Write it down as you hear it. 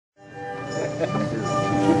You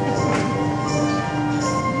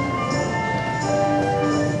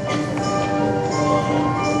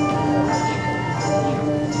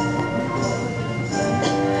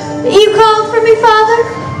called for me, Father?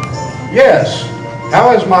 Yes.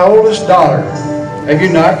 How is my oldest daughter? Have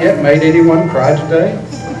you not yet made anyone cry today?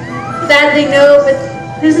 Sadly, no, but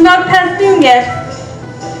it is not past noon yet.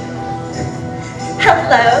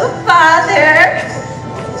 Hello, Father.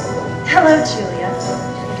 Hello, Julia.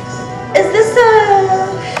 Is this a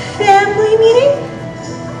family meeting?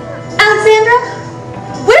 Alexandra,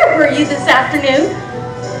 where were you this afternoon?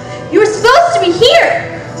 You were supposed to be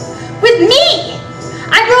here with me.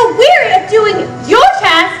 I grow weary of doing your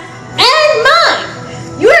tasks and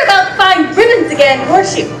mine. You were about to find ribbons again,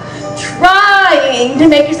 weren't you? Trying to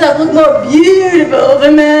make yourself look more beautiful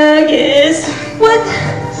than Magus. What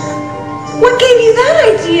gave you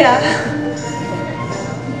that idea?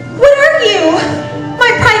 What are you? My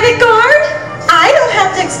private guard? I don't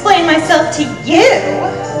have to explain myself to you.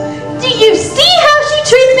 Do you see how she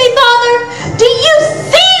treats me, Father? Do you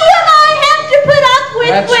see what I have to put up with?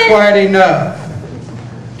 That's quite enough.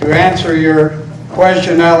 To answer your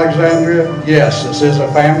question, Alexandria, yes, this is a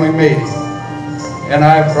family meeting. And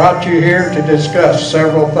I've brought you here to discuss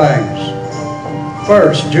several things.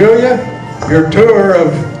 First, Julia, your tour of...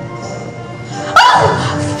 Oh,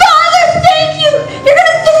 Father, thank you! You're going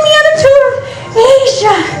to send me on a tour of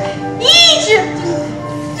Asia, Egypt,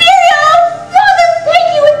 Syria. Oh, Father, thank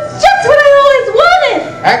you! It's just what I always wanted!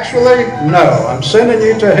 Actually, no. I'm sending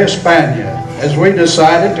you to Hispania, as we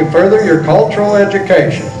decided to further your cultural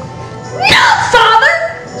education. No, Father!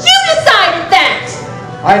 You decided that!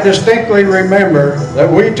 I distinctly remember that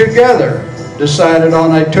we together decided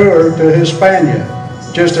on a tour to Hispania,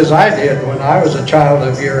 just as I did when I was a child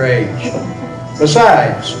of your age.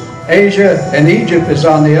 Besides, Asia and Egypt is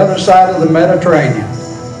on the other side of the Mediterranean.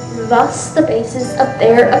 Thus the basis of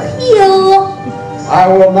their appeal. I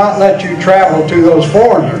will not let you travel to those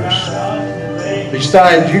foreigners.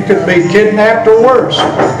 Besides, you could be kidnapped or worse.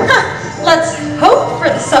 Let's hope for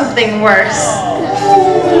something worse.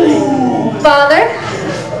 Father,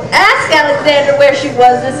 ask Alexandra where she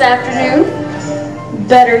was this afternoon.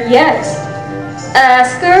 Better yet,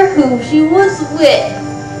 ask her who she was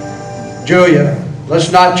with. Julia,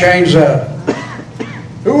 let's not change that.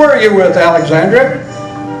 Who were you with, Alexandra?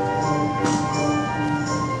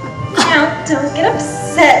 Now, don't get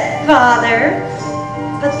upset, Father.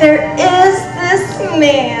 But there is this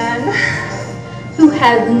man who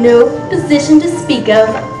has no position to speak of,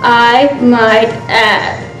 I might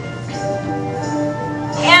add.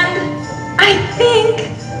 And I think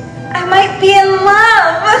I might be in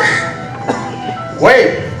love.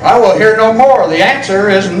 Wait, I will hear no more. The answer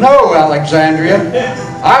is no, Alexandria.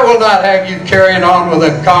 I will not have you carrying on with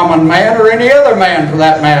a common man or any other man for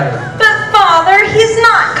that matter. But Father, he's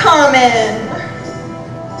not common.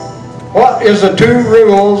 What is the 2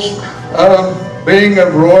 rules of being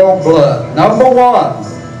of royal blood? Number 1,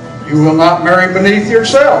 you will not marry beneath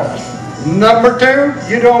yourself. Number 2,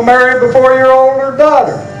 you don't marry before your older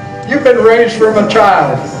daughter. You've been raised from a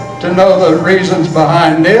child to know the reasons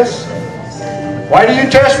behind this. Why do you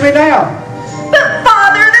test me now? But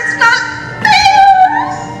Father, that's not fair.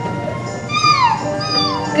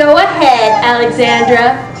 Go ahead,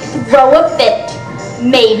 Alexandra. Throw a fit.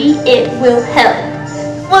 Maybe it will help.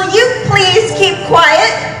 Will you please keep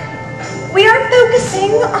quiet? We are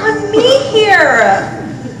focusing on me here.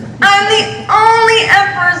 I'm the only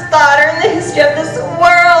emperor's daughter in the history of this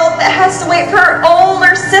world that has to wait for her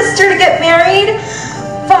older sister to get married.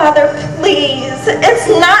 Father, please, it's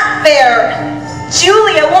not fair.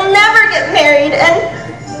 Julia will never get married and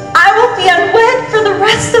I will be unwed for the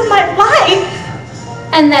rest of my life.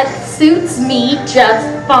 And that suits me just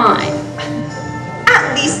fine.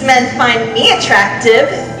 At least men find me attractive.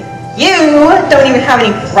 You don't even have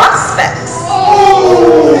any prospects.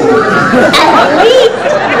 At least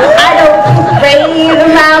I don't parade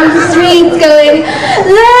around the streets going,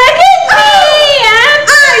 look at me, I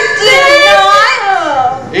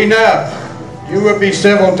do Enough. You would be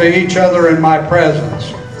civil to each other in my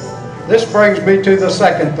presence. This brings me to the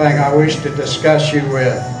second thing I wish to discuss you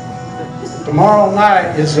with. Tomorrow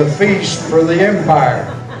night is a feast for the Empire.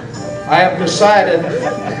 I have decided to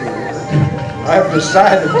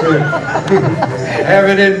have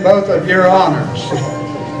it in both of your honors.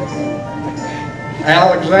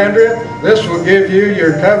 Alexandria, this will give you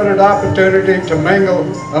your coveted opportunity to mingle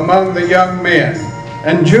among the young men.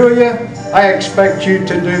 And Julia, I expect you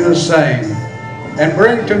to do the same. And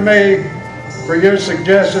bring to me, for your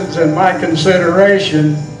suggestions and my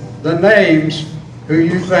consideration, the names who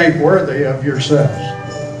you think worthy of yourselves.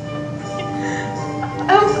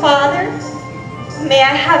 Oh, Father, May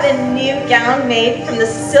I have a new gown made from the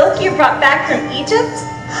silk you brought back from Egypt?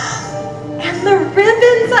 And the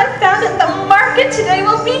ribbons I found at the market today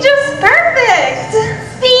will be just perfect.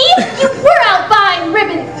 See? You were out buying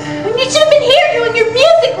ribbons when you should have been here doing your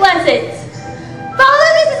music lessons. Father,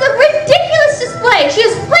 this is a ridiculous display. She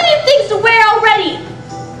has plenty of things to wear already.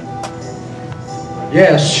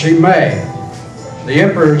 Yes, she may. The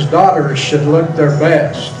emperor's daughters should look their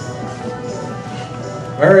best.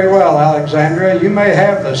 Very well, Alexandria, you may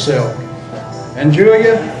have the silk. And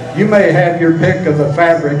Julia, you may have your pick of the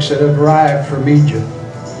fabrics that have arrived from Egypt.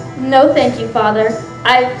 No, thank you, Father.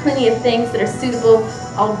 I have plenty of things that are suitable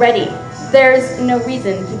already. There's no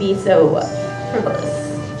reason to be so frivolous.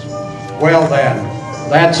 Well then,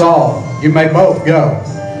 that's all. You may both go.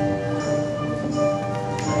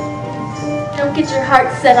 Don't get your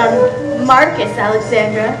heart set on Marcus,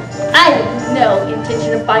 Alexandra. I have no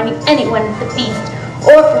intention of finding anyone at the feast,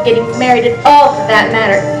 or for getting married at all for that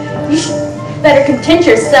matter. You should better content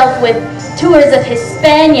yourself with tours of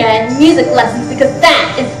Hispania and music lessons, because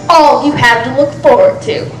that is all you have to look forward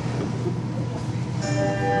to.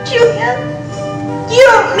 Julia, you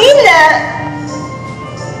don't mean that.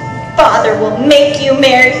 Father will make you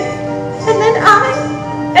marry, and then I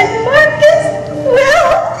and Marcus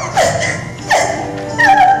will.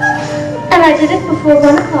 And I did it before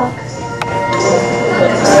 1 o'clock.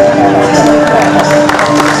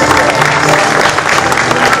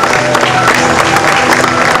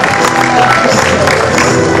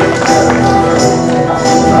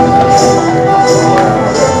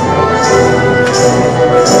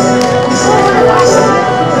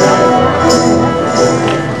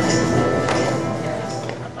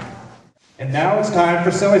 And now it's time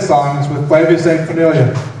for Silly Songs with Flavius and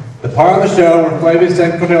Cornelia, the part of the show where Flavius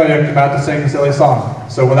and Cornelia come out to sing a silly song.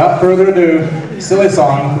 So without further ado, Silly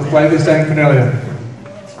Songs with Flavius and Cornelia.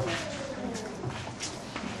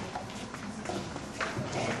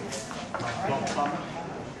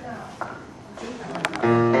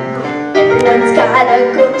 Everyone's got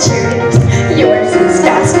a good chariot. Yours is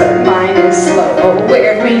fast, but mine is slow.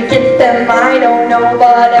 Where'd we get them? I don't know,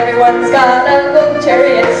 but everyone's got a good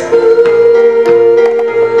chariot.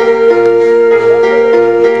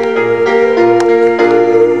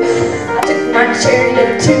 I took my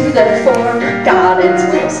chariot to the forum, got its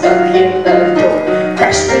wheels stuck in the door,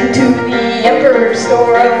 crashed into the emperor's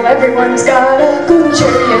store. Oh, everyone's got a good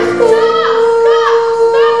chariot.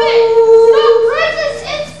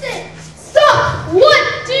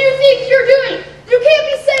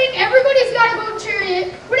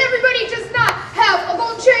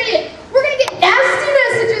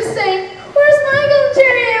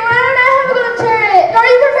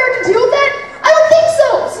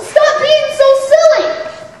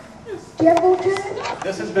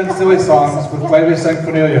 This has been Silly Songs with Flavius and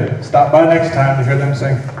Cornelia. Stop by next time to hear them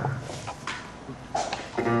sing.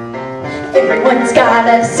 Everyone's got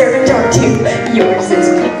a servant or two. Yours is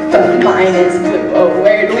pink, but mine is blue. Oh,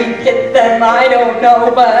 where'd we get them? I don't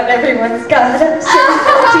know, but everyone's got a servant.